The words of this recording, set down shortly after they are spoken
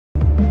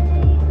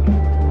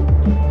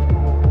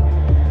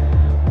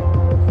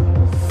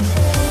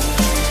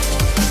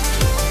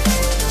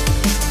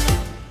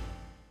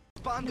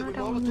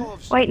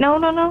Wait, no,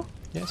 no, no.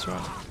 Yeah, it's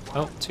right.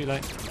 Oh, too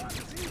late.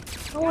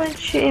 I was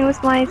shooting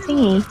with my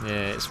thingy.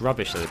 Yeah, it's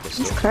rubbish though, the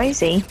pistol. It's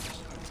crazy.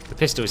 The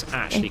pistol is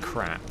actually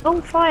crap.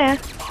 Oh, fire.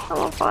 I'm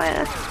on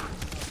fire.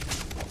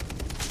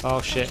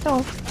 Oh shit.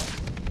 Stop.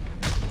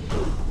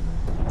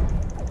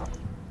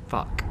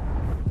 Fuck.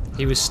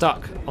 He was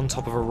stuck on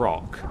top of a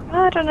rock.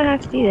 I don't know how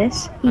to do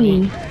this.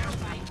 Honey.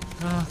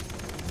 Ah.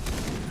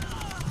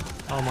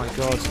 Oh my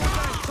god.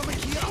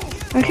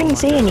 I couldn't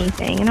see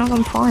anything and I was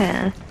on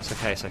fire. It's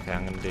okay,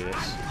 I'm gonna do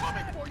this.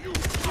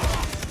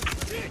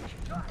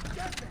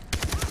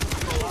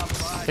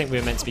 I think we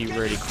were meant to be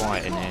really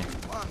quiet in here.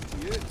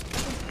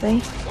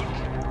 See?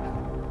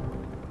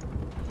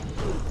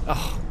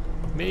 Oh,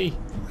 me.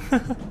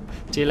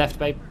 To your left,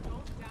 babe.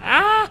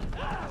 Ah!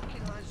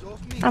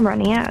 I'm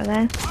running out of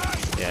there.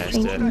 Yeah, let's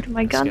do Changing it. into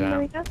my Let's gun. get There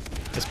out. we go.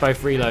 Let's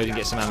both reload and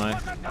get some ammo.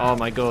 Oh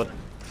my god.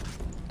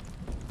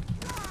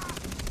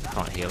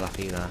 Can't heal up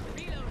either.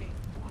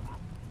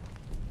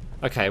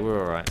 Okay, we're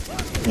alright.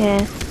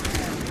 Yeah.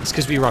 It's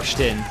because we rushed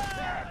in.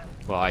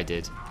 Well, I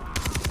did.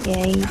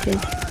 Yeah, you did.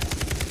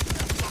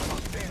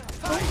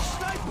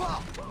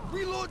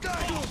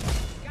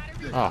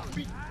 Oh,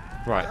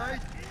 right.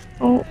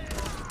 Oh.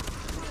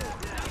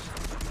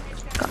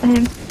 Got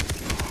him.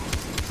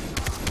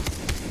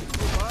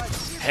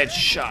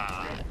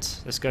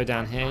 Headshot. Let's go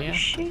down here, yeah?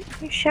 Shoot,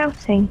 who's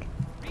shouting?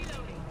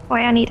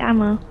 Wait, I need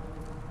ammo.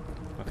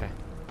 Okay.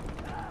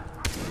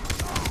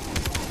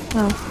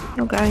 Oh,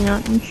 you're going,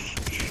 aren't you?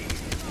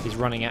 He's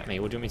running at me.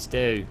 What do you want me to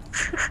do?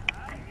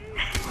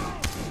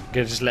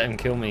 Gonna just let him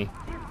kill me.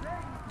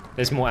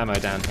 There's more ammo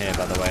down here,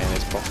 by the way, and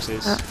there's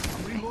boxes. Oh.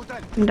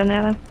 I'm done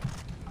now then.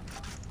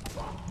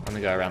 I'm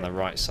gonna go around the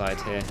right side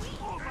here.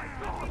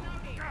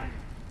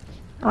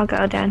 I'll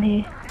go down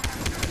here.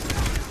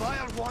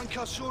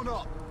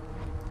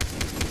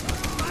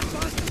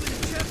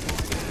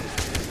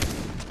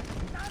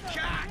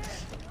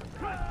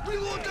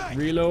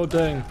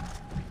 Reloading.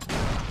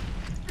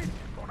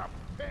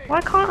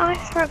 Why can't I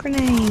throw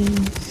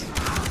grenades?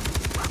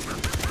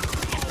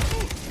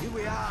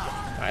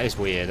 That is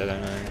weird, I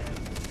don't know.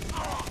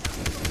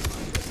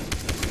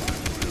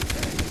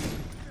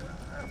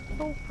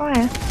 Oh,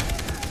 fire.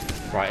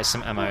 Right, there's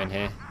some ammo in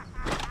here.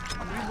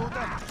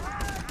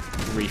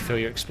 Refill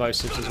your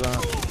explosives as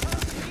well.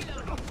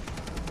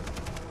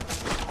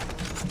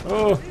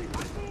 Oh!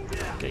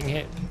 Getting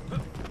hit.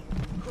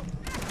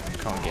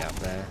 Can't get up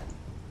there.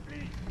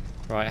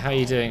 Right, how are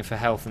you doing for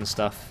health and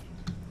stuff?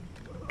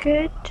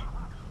 Good.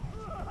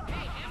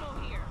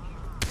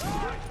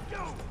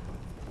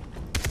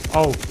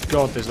 Oh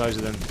god, there's loads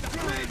of them.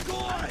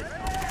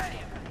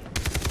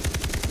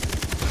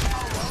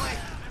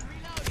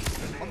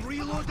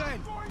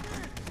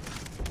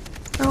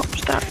 Oh, I'm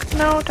stuck.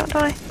 No, don't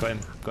die. Got him,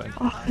 got him.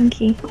 Oh,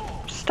 thank you.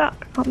 I'm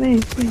stuck. Can't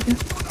move. There you go.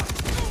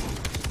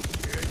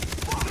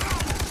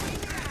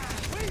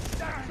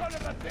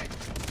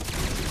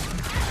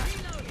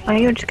 Oh,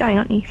 you're just going,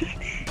 aren't you?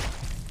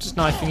 Just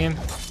knifing him.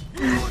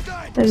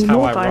 There's That's how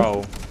more I guys.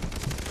 roll.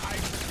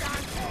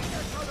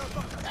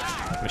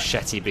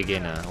 Machete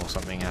beginner or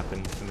something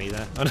happened for me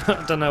there.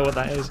 I don't know what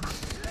that is.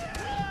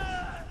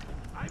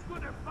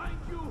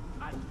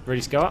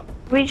 Ready to go up?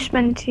 We just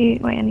meant to.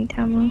 Wait, I need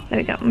ammo. There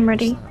we go. I'm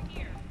ready.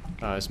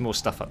 Oh, there's more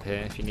stuff up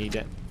here if you need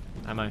it.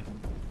 Ammo. I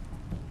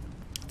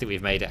think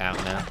we've made it out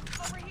now.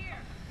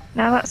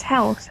 Now that's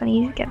health. I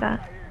need to get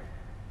that.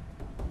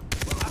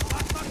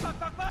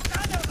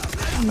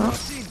 I'm not.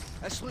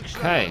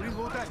 Okay. I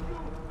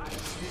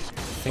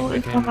think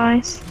we can.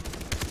 Guys.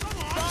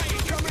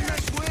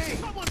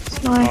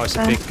 Oh, it's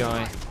a big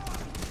guy.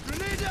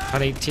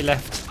 Honey, to your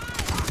left.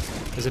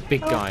 There's a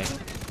big guy.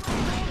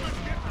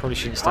 Probably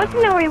shouldn't I stand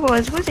didn't know he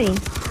was he?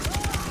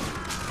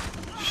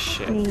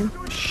 Shit.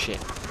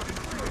 Shit.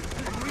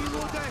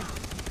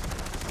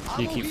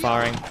 You keep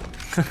firing.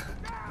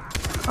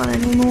 Can't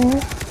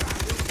anymore.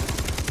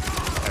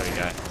 There we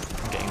go.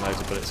 I'm getting loads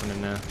of bullets on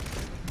him now.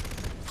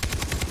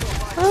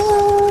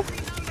 Oh.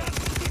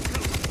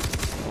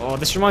 Oh,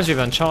 this reminds me of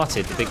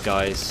Uncharted, the big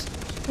guys.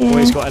 Yeah.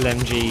 Always got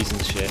LMGs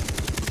and shit.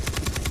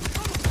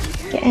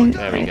 Get in.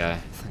 There we go.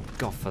 Thank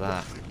God for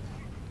that.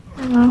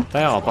 Oh, well.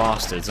 They are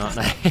bastards, aren't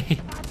they?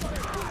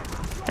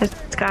 There's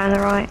a guy on the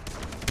right.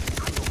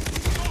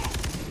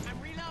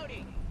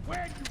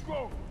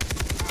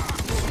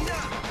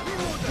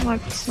 I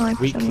might be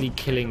sniping. Weekly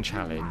killing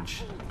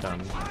challenge. Done.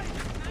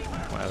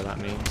 Whatever that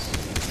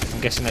means.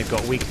 I'm guessing they've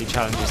got weekly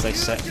challenges they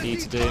set for you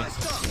to do.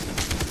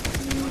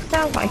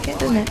 Sounds like it,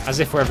 doesn't it? As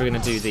if we're ever going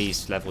to do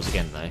these levels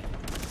again, though.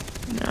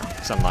 No.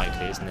 It's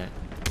unlikely, isn't it?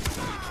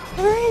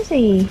 Where is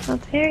he? Oh,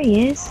 there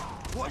he is.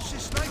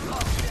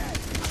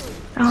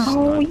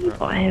 Oh, you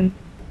got him.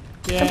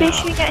 Yeah. I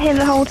bet you get him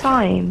the whole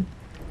time.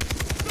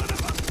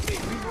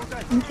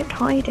 He kept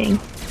hiding.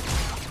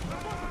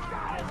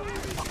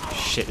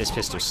 Shit, this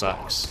pistol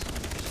sucks.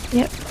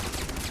 Yep.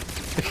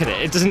 Look at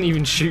it, it doesn't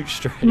even shoot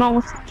straight.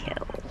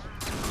 Multi-kill.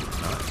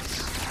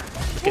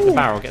 Nice. Get the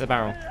barrel, get the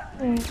barrel.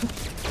 There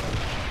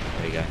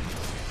you go.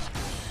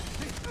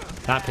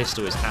 That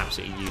pistol is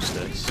absolutely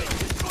useless.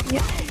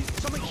 Yep.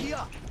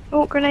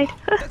 Oh, grenade.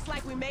 Looks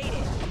like we made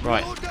it.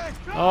 Right.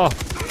 Oh,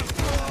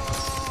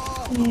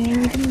 Yeah,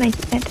 we didn't make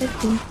it yet,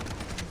 did we?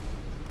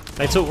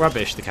 they talk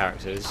rubbish, the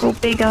characters. Oh,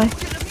 big guy.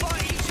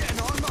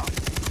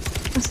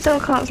 I still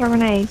can't throw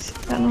grenades.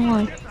 Don't know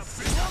why.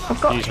 I've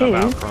got Use my two.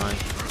 battle cry.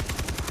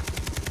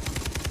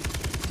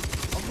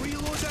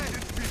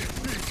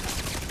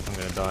 I'm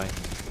gonna die.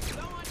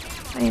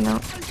 No, you're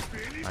not.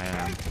 I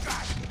am.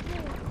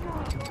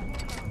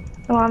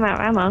 Oh, I'm out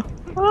of ammo.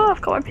 Oh,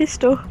 I've got my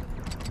pistol.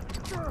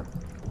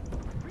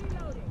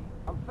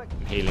 I'm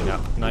healing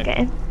up. No, Get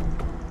in.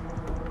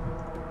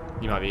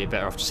 you might be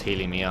better off just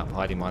healing me up,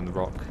 hiding behind the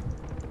rock.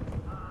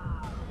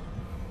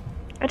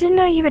 I didn't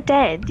know you were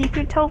dead. You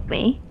could have told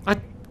me.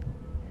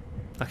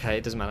 Okay,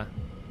 it doesn't matter.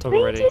 Talk No,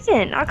 you already.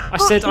 didn't. I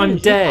can't said hear I'm you.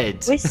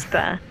 dead.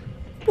 Whisper.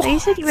 No, you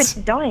said you were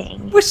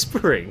dying.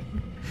 Whispering.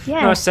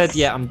 Yeah. No, I said,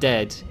 yeah, I'm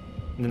dead.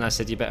 And then I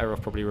said, you're better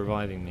off probably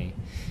reviving me.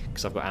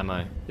 Because I've got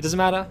ammo. It doesn't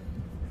matter.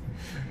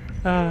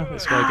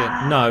 Let's go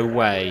again. No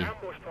way.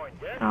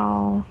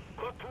 Oh.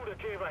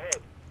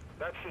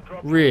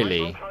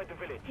 Really?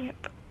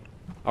 Yep.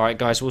 Alright,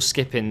 guys, we'll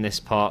skip in this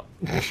part.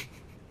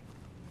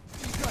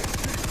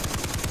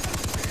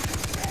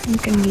 I'm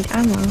gonna need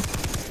ammo. I'm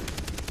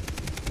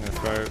gonna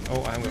throw.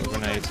 Oh, I haven't got a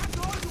grenade.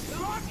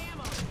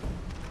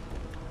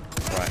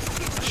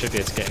 Right, I should be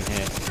able to get in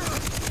here.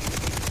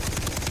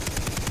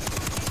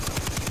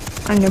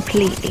 I'm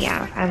completely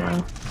out of ammo.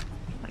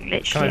 Like,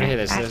 literally. Come over here,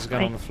 there's a gun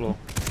wait, on the floor.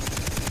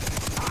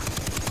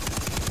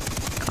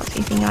 Can't see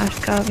anything else.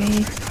 Go over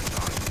here.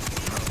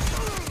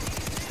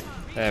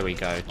 There we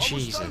go.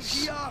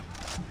 Jesus. Ah,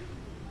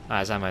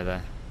 there's ammo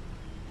there.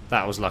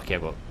 That was lucky,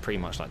 I've got pretty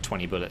much like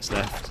 20 bullets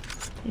left.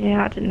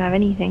 Yeah, I didn't have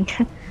anything.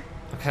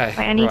 Okay.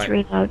 Wait, I need right. to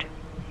reload.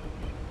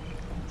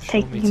 It's Sure,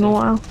 taking me him too. a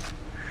while.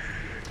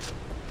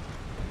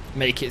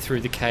 Make it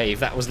through the cave.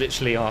 That was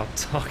literally our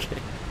target.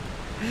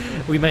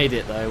 We made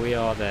it though. We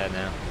are there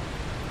now.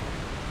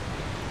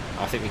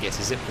 I think we get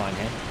to zip line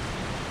here.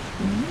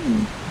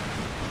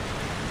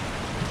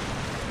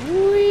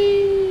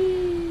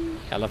 Whee!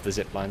 I love the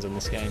zip lines on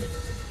this game.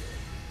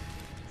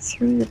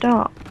 Through the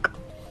dark.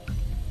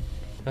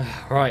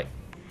 Right.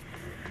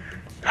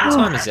 What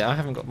time is it? I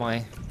haven't got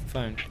my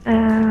phone.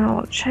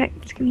 I'll check.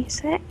 Just give me a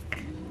sec.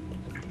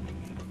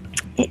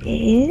 It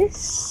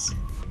is.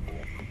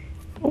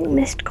 Oh,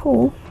 missed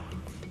call.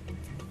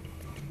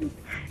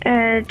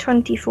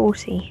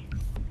 2040.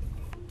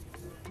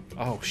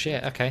 Oh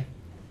shit. Okay.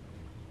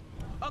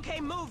 Okay,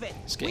 move it.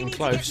 It's We getting need to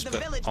close, get to the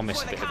but village I'll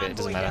miss a before bit of it. It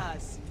doesn't the matter. convoy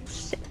does.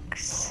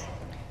 6.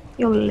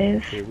 You'll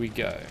live. Here we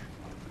go.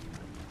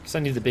 It's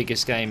only the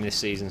biggest game this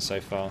season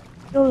so far.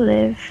 You'll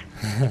live.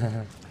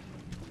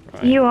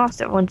 Right. You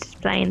asked everyone to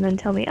play and then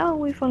tell me, oh,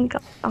 we've only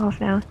got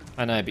half an hour.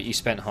 I know, but you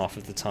spent half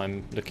of the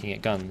time looking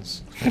at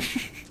guns.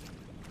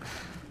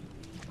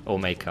 Or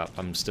makeup.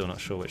 I'm still not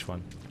sure which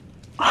one.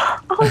 I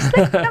was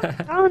looking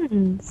at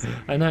guns.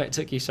 I know, it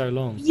took you so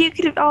long. You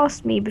could have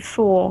asked me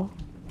before.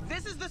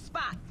 This is the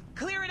spot.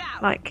 Clear it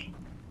out. Like.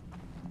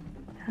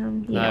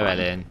 No, yeah.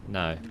 Elin.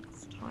 No.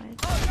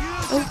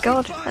 Oh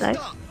god, hello.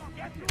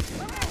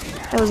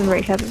 That wasn't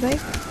very clever, babe.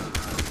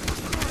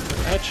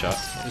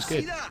 Headshot. It was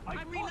good.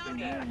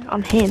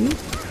 On him.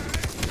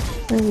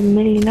 There's a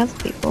million other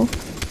people.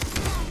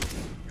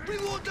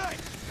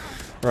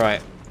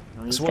 Right.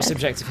 Oh, he's So what's the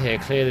dead. objective here?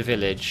 Clear the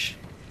village.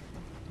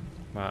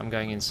 Right, I'm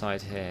going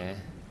inside here.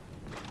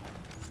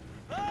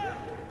 Where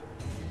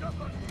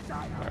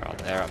are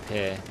they? They're up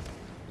here.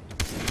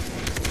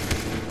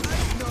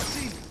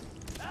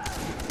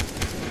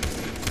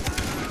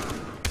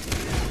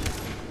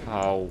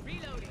 Oh.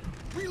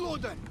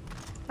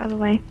 By the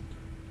way.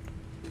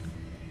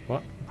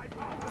 What?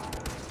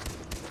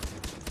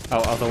 Oh,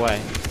 other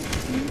way.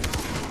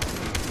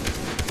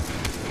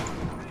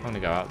 I'm gonna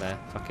go out there.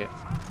 Fuck it.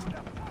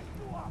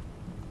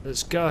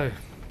 Let's go.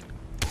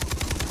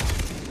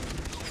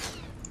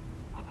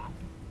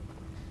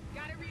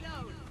 Gotta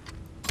reload.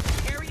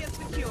 Area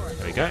secure.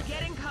 There we go.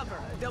 Get in cover.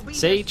 They'll be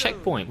See, here soon.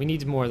 checkpoint. We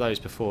needed more of those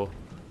before.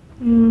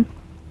 Mm.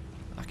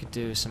 I could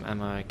do some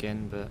ammo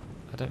again, but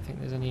I don't think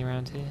there's any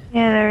around here.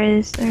 Yeah, there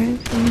is. There is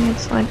on the other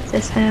side of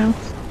this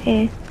house.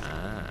 Here.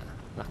 Ah,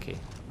 lucky.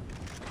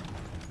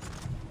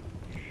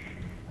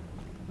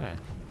 Where?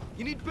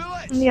 You need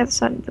bullets. On the other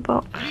side of the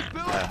box. You need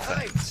bullets.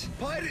 Perfect. Hey,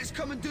 pirates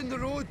coming down the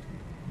road.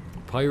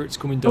 Pirates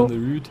coming down the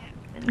road.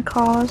 And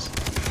cars.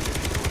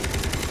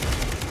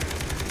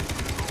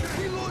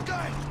 Reload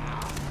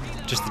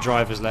that. Just the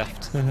drivers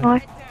left. Oh,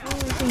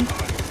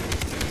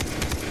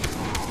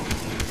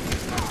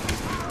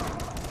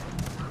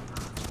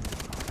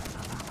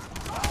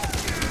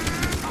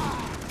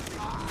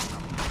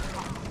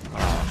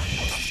 Oh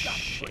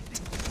shit.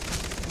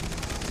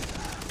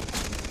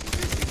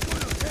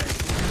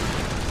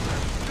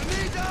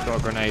 Got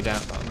a grenade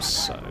out, but I'm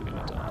so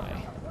gonna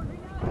die.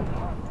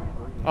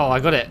 Oh, I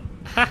got it!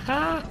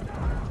 Haha!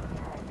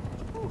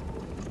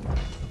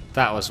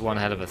 That was one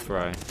hell of a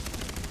throw.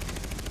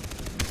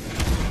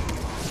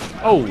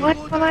 Oh! why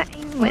can't I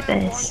aim with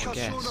this?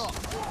 Guess.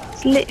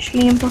 It's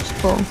literally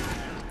impossible.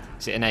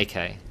 Is it an AK?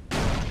 I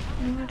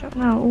don't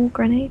know. All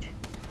grenade.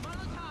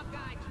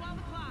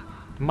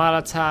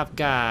 Molotov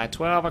guy,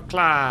 12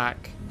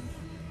 o'clock.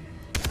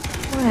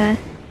 Where?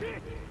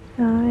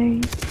 No.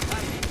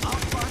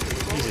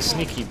 He's a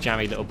sneaky,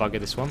 jammy little bugger,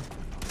 this one.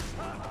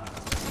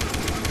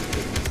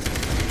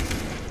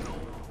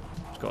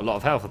 He's got a lot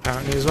of health,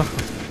 apparently, as well.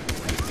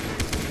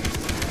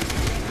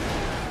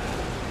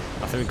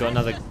 I think we've got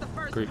another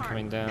group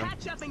coming down.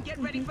 Patch up and get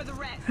ready for the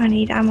rest. I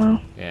need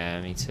ammo.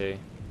 Yeah, me too.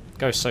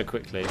 Goes so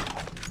quickly.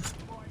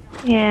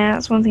 Yeah,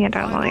 that's one thing I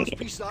don't like.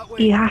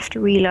 You have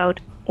to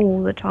reload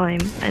all the time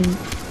and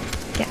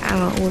get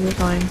ammo all the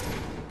time.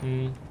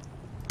 Hmm.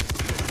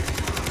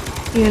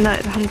 Even though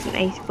it's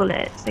 180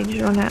 bullets, they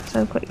just run out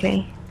so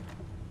quickly.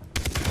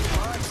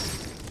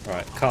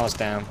 Right, car's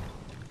down.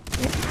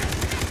 Yep.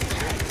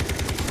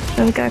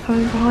 Another guy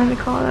coming behind the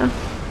car there.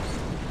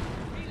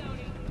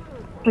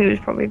 He was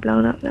probably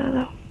blown up there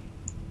though.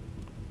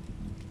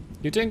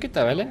 You're doing good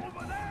though, Elin.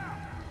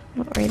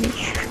 Not really.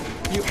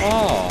 You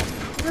are.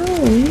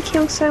 No, you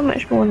kill so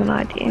much more than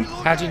I do.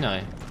 How do you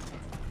know?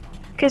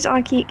 Because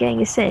I keep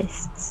getting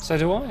assists. So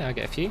do I. I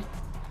get a few.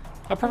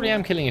 I probably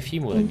am killing a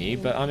few more than you,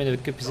 but I'm in a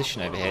good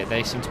position over here.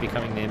 They seem to be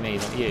coming near me,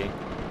 not you.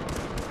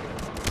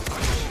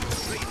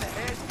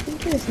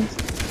 Because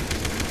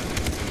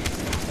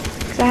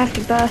I have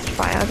to burst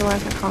fire,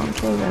 otherwise I can't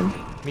kill them.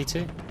 Me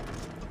too.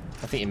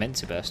 I think you're meant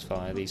to burst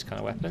fire these kind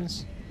of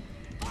weapons.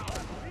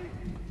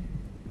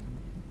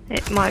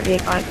 It might be a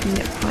guy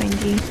coming up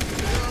behind you.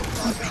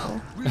 Not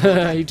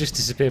sure. He just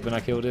disappeared when I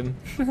killed him.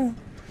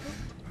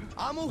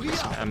 Ammo here.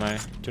 Some ammo. Do you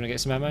want to get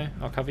some ammo?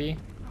 I'll cover you.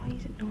 Oh,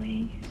 he's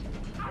annoying.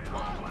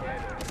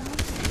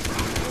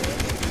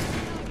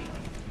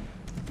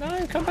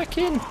 No, come back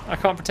in. I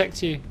can't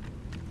protect you.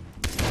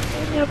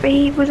 Yeah, but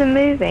he wasn't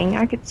moving.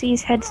 I could see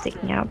his head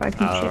sticking out, but I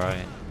couldn't shoot.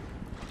 Alright.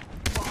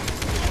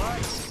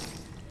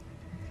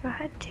 I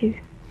had to.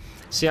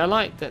 See, I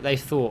like that they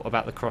thought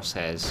about the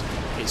crosshairs.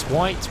 It's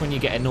white when you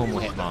get a normal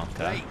hit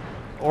marker,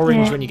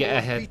 orange Yeah. when you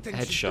get a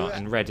headshot,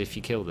 and red if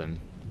you kill them.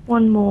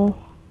 One more.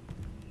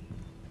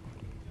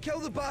 Kill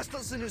the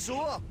bastards in the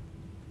sewer.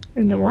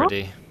 In the what?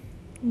 Already.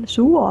 In the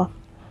sewer.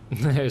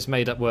 It was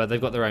made up word. They've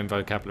got their own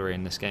vocabulary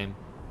in this game.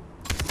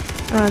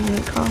 Oh, in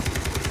the car.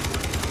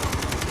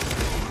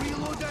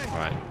 Reloading.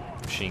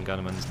 Right, machine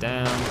gunman's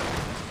down.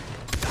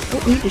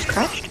 Oh, he just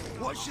crashed.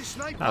 Watch the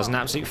sniper. That was an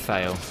absolute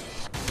fail.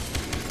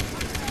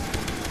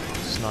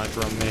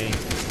 Sniper on me.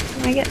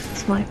 Can I get the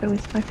sniper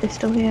with my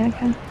pistol? Yeah, I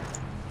can.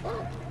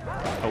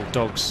 Oh,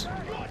 dogs.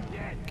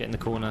 Get in the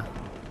corner.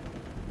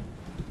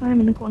 I'm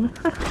in the corner.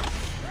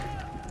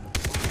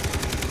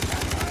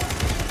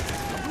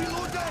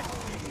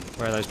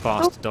 Where are those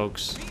bastard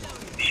dogs?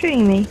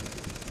 Shooting me.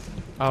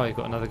 Oh, you've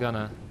got another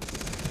gunner.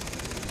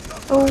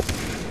 Oh.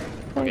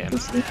 I'll get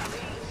him.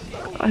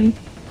 Got him.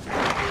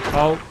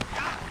 Oh,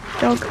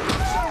 Dog.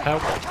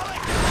 help.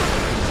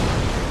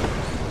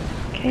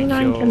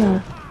 K9 Your-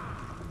 killer.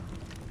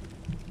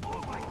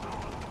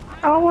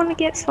 Oh, I want to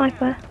get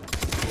sniper.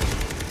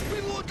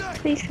 Reloading.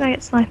 Please, can I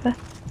get sniper?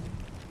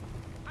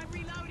 I'm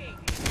reloading.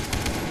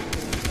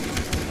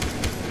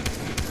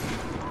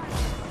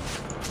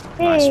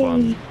 Nice Hey.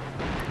 one.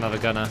 Another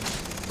gunner.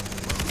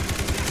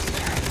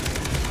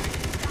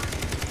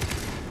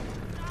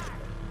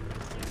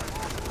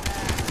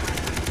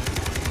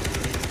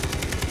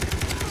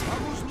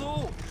 Ammo's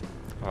low.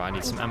 Alright, I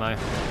need some ammo.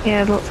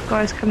 Yeah, lots of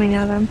guys coming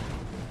at them.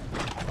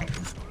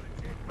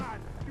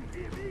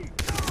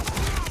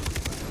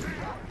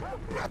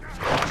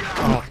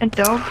 Oh, And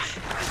dogs.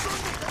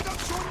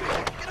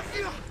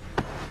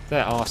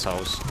 they're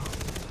arseholes.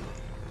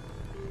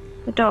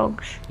 The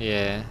dogs.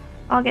 Yeah.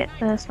 I'll get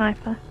the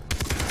sniper.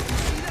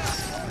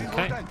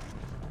 Okay.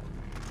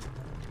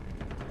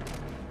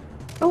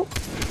 Oh.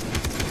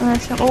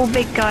 There's some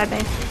big guy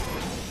there.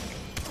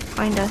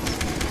 Behind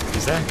us.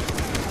 Is there?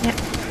 Yep.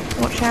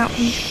 Watch out.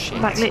 He's Shit.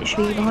 like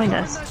literally behind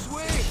us. This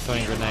way.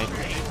 Throwing a grenade.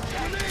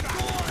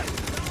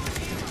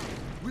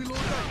 Reloading.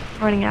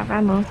 Running out of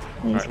ammo.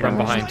 These Right, run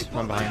guys. behind.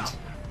 Run behind.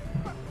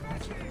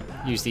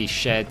 Use these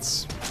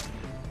sheds.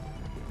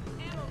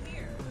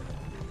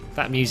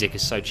 That music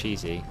is so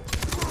cheesy.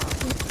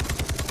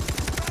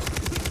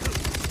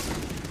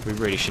 We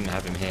really shouldn't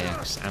have him here.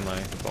 It's ammo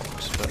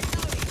box, but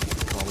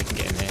come on, we can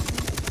get him here.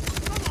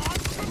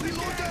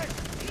 Reloading.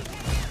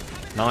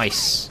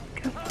 Nice.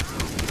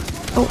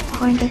 Oh,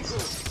 behind us.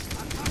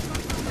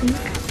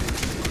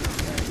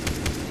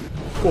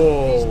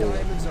 Whoa.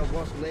 Diamonds are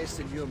worth less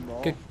than your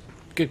mom.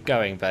 Good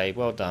going, babe.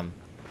 Well done.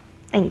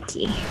 Thank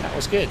you. That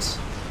was good.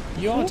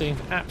 You are doing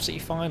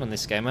absolutely fine on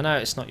this game. I know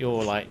it's not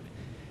your like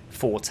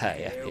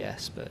forte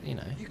FPS, but you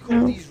know. You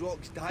call these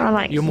rocks diamonds? I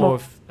like You're more more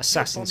of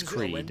Assassin's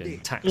Creed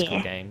and tactical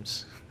Yeah.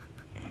 games.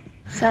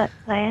 cert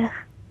player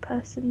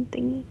person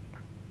thingy.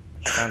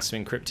 Found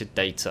some encrypted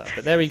data.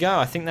 But there we go.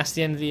 I think that's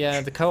the end of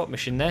the co-op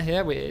mission there.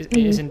 Yeah, it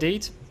is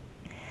indeed.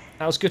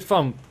 That was good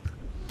fun.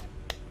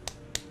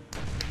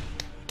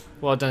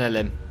 Well done,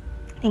 Elin.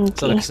 Thank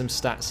So look you. at some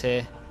stats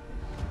here.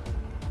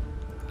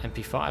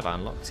 MP5, I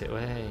unlocked it.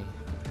 Hey.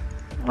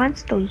 Mine's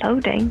still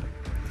loading.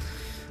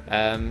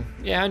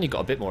 Yeah, I only got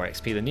a bit more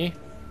XP than you.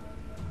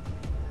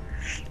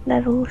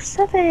 Level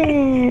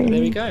 7.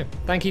 There we go.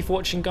 Thank you for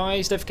watching,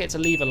 guys. Don't forget to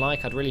leave a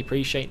like. I'd really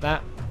appreciate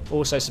that.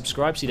 Also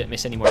subscribe so you don't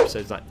miss any more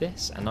episodes like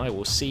this. And I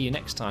will see you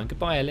next time.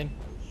 Goodbye, Elin.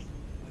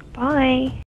 Bye.